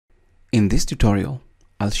In this tutorial,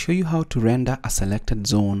 I'll show you how to render a selected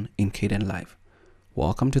zone in Kdenlive.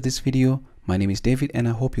 Welcome to this video. My name is David and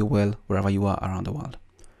I hope you're well wherever you are around the world.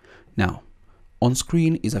 Now, on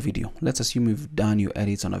screen is a video. Let's assume you've done your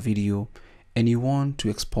edits on a video and you want to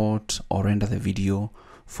export or render the video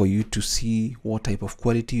for you to see what type of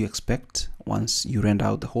quality you expect once you render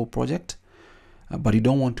out the whole project. But you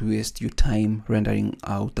don't want to waste your time rendering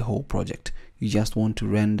out the whole project. You just want to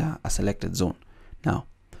render a selected zone. Now,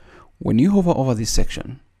 when you hover over this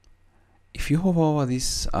section, if you hover over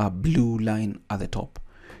this blue line at the top,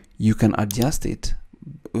 you can adjust it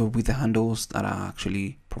with the handles that are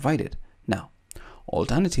actually provided. Now,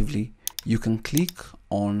 alternatively, you can click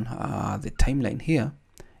on the timeline here,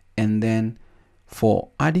 and then for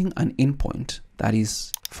adding an endpoint, that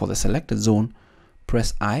is for the selected zone,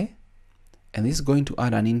 press I, and this is going to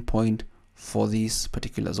add an endpoint for this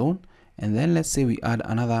particular zone. And then let's say we add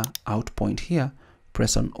another out point here,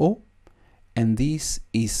 press on O, and this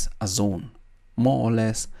is a zone, more or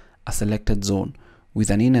less a selected zone with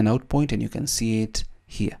an in and out point, and you can see it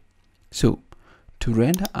here. So to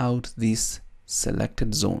render out this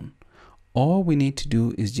selected zone, all we need to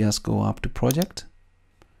do is just go up to project,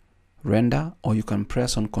 render, or you can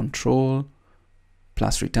press on Control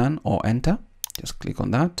plus return or enter. Just click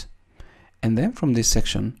on that. And then from this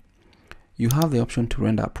section, you have the option to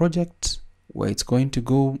render a project where it's going to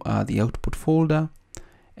go the output folder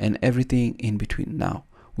and everything in between. Now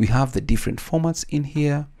we have the different formats in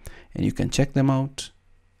here and you can check them out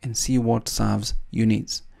and see what serves your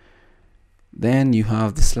needs. Then you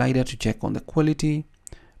have the slider to check on the quality,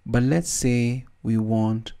 but let's say we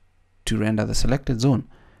want to render the selected zone.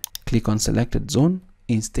 Click on selected zone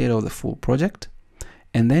instead of the full project,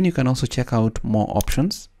 and then you can also check out more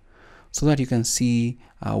options so that you can see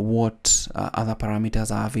what other parameters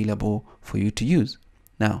are available for you to use.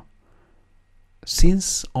 Now,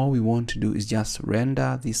 since all we want to do is just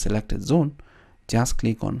render the selected zone, just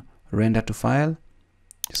click on render to file,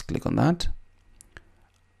 just click on that.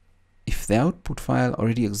 If the output file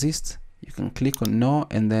already exists, you can click on no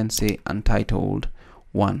and then say untitled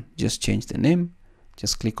 1. Just change the name,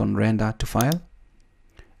 just click on render to file,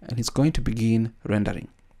 and it's going to begin rendering.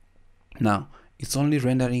 Now, it's only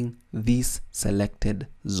rendering this selected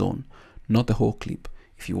zone, not the whole clip.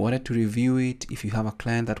 If you wanted to review it, if you have a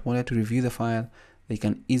client that wanted to review the file, they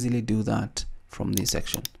can easily do that from this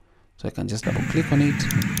section. So I can just double click on it.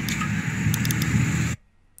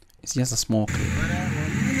 It's just a small clip.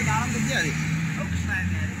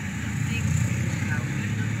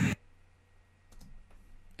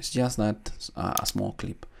 It's just that a small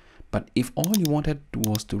clip. But if all you wanted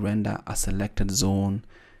was to render a selected zone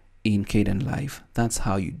in Kdenlive, that's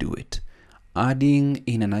how you do it. Adding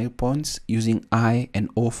in and out points using I and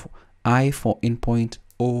O for I for endpoint,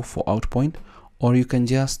 O for out point, or you can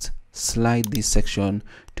just slide this section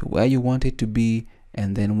to where you want it to be,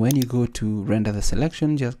 and then when you go to render the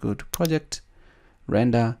selection, just go to project,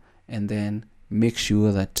 render, and then make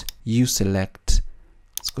sure that you select,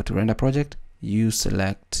 let's go to render project, you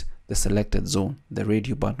select the selected zone, the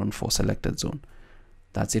radio button for selected zone.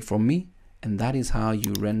 That's it from me, and that is how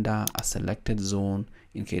you render a selected zone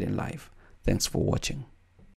in Kdenlive. Thanks for watching.